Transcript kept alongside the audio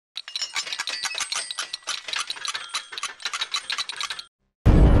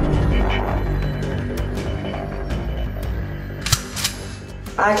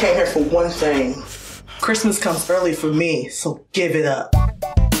I came here for one thing. Christmas comes early for me, so give it up.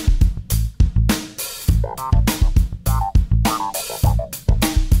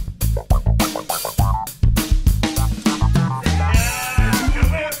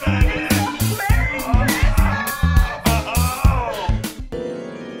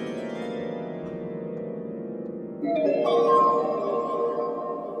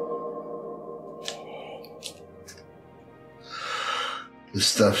 This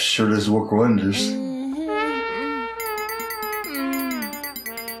stuff sure does work wonders.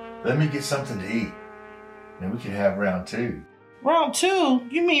 Let me get something to eat. Then we can have round two. Round two?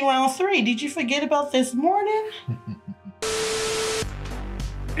 You mean round three? Did you forget about this morning?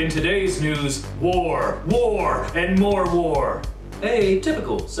 In today's news, war, war, and more war. A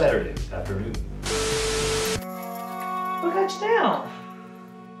typical Saturday afternoon. What got you down?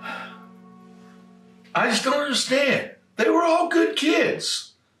 I just don't understand. They were all good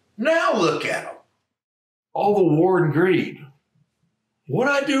kids. Now look at them. All the war and greed.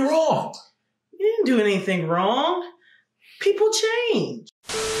 What'd I do wrong? You didn't do anything wrong. People change.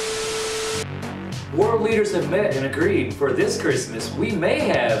 World leaders have met and agreed for this Christmas we may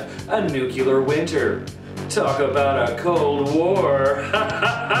have a nuclear winter. Talk about a Cold War.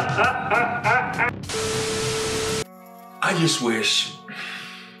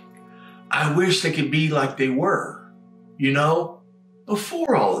 I wish they could be like they were. You know,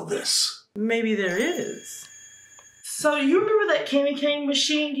 before all of this. Maybe there is. So you remember that candy cane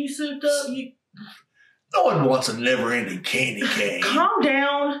machine you souped up? No one wants a never-ending candy cane. Calm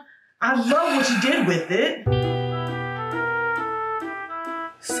down. I love what you did with it.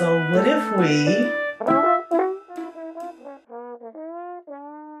 So what if we...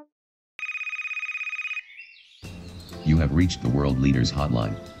 You have reached the World Leaders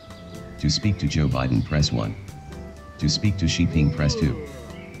Hotline. To speak to Joe Biden, press 1. To speak to Xi Jinping, press 2.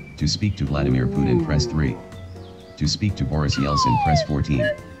 To speak to Vladimir Putin, press 3. To speak to Boris Yeltsin, press 14.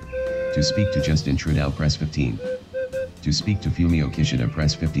 To speak to Justin Trudeau, press 15. To speak to Fumio Kishida,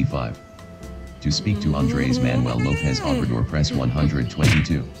 press 55. To speak to Andres Manuel Lopez Obrador, press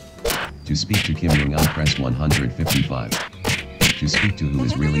 122. To speak to Kim Jong-un, press 155. To speak to who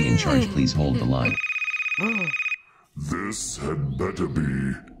is really in charge, please hold the line. This had better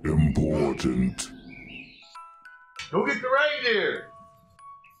be important. Go get the reindeer.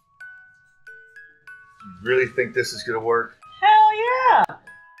 You really think this is gonna work? Hell yeah!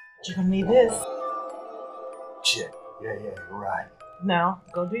 You're gonna need this. Shit. Yeah, you're right. Now,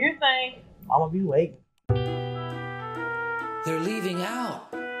 go do your thing. I'ma be waiting. They're leaving out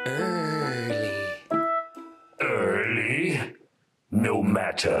early. Early? No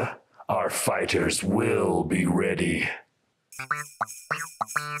matter. Our fighters will be ready.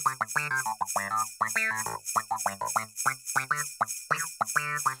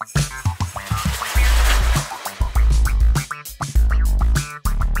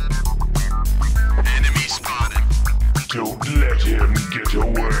 Enemy spotted. Don't let him get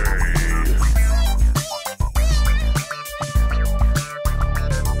away.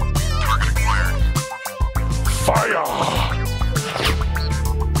 Target acquired. Fire!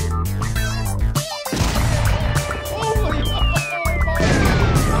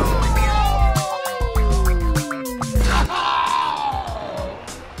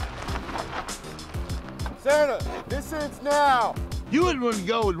 Santa, this ends now. You wouldn't want to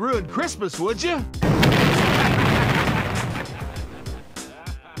go and ruin Christmas, would you?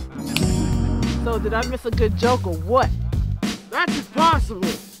 So did I miss a good joke or what? That's impossible.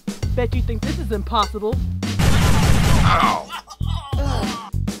 Bet you think this is impossible. Ow!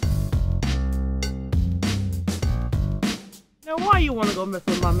 Now why you wanna go mess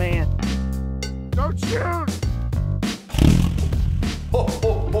with my man? Don't shoot! Ho,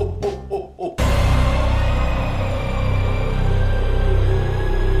 ho, ho, ho, ho, ho.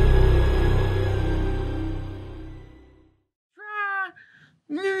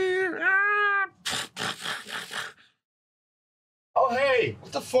 Oh, hey,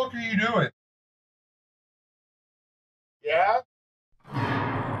 what the fuck are you doing? Yeah?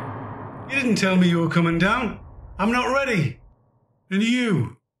 You didn't tell me you were coming down. I'm not ready. And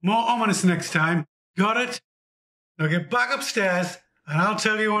you, more ominous next time. Got it? Now get back upstairs and I'll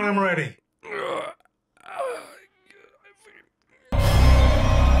tell you when I'm ready.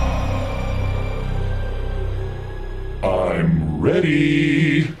 I'm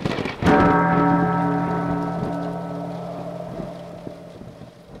ready.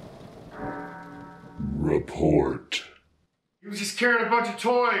 Report. He was just carrying a bunch of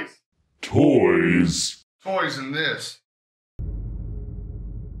toys. Toys. Toys and this.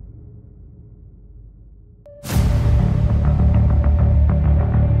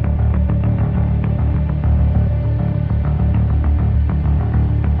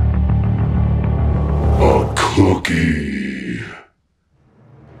 key.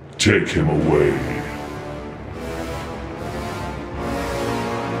 Take him away.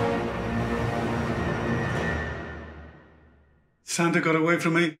 Santa got away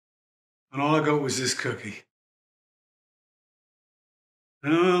from me, and all I got was this cookie.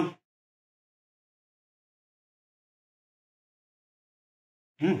 Oh.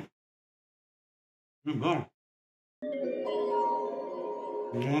 Good bottom.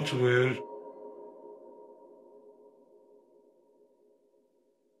 That's weird.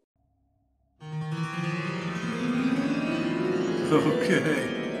 Okay.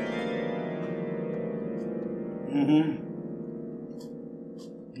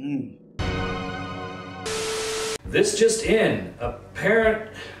 This just in.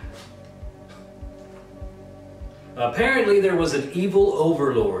 Apparently there was an evil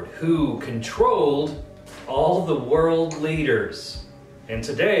overlord who controlled all the world leaders. And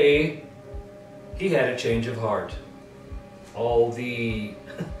today, he had a change of heart. All the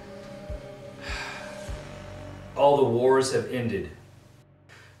wars have ended.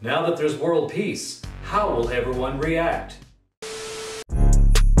 Now that there's world peace, how will everyone react?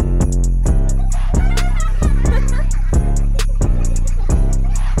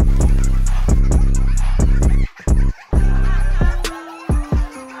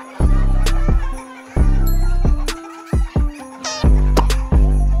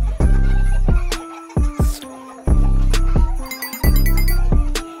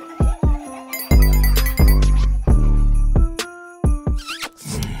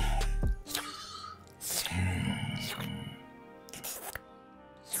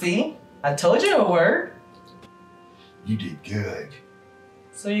 See? I told you it would work. You did good.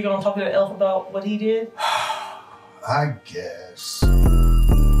 So you gonna talk to the elf about what he did? I guess. You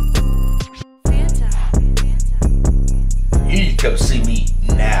need to come see me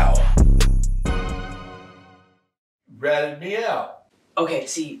now. Ratted me out. Okay,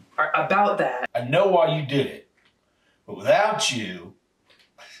 see, about that. I know why you did it. But without you,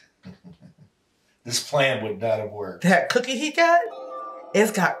 this plan would not have worked. That cookie he got?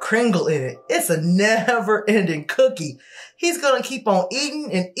 It's got Kringle in it. It's a never-ending cookie. He's gonna keep on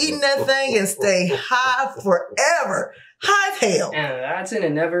eating and eating that thing and stay high forever. High as hell. And that's in a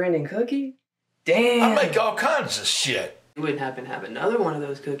never-ending cookie? Damn. I make all kinds of shit. You wouldn't happen to have another one of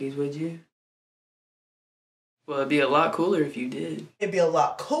those cookies, would you? Well, it'd be a lot cooler if you did. It'd be a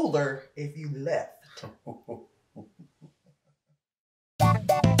lot cooler if you left.